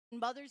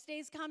Mother's Day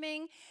is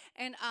coming,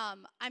 and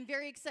I'm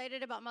very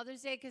excited about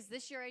Mother's Day because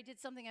this year I did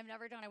something I've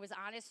never done. I was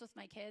honest with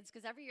my kids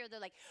because every year they're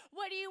like,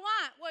 "What do you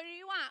want? What do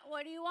you want?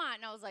 What do you want?"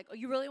 And I was like, "Oh,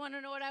 you really want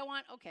to know what I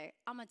want? Okay,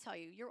 I'm gonna tell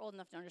you. You're old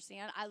enough to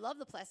understand. I love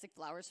the plastic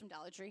flowers from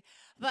Dollar Tree,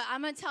 but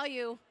I'm gonna tell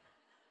you,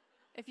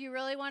 if you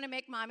really want to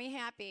make mommy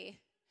happy."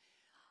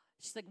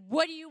 She's like,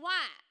 "What do you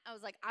want?" I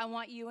was like, "I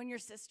want you and your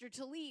sister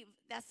to leave.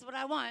 That's what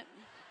I want."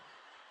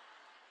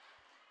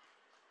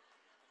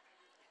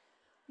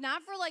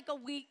 Not for like a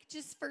week,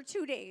 just for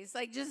 2 days.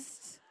 Like,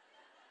 just,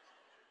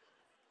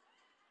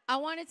 I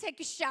want to take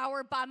a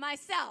shower by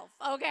myself,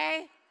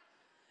 okay?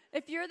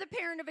 If you're the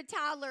parent of a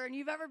toddler and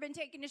you've ever been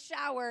taking a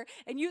shower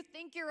and you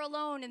think you're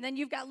alone and then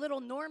you've got little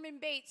Norman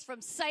Bates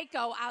from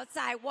Psycho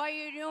outside, what are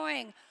you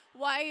doing?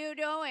 What are you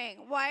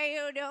doing? What are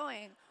you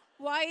doing?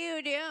 What are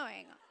you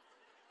doing?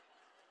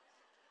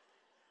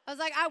 I was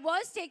like, I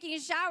was taking a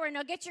shower.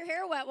 Now get your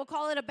hair wet. We'll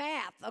call it a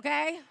bath,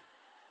 okay?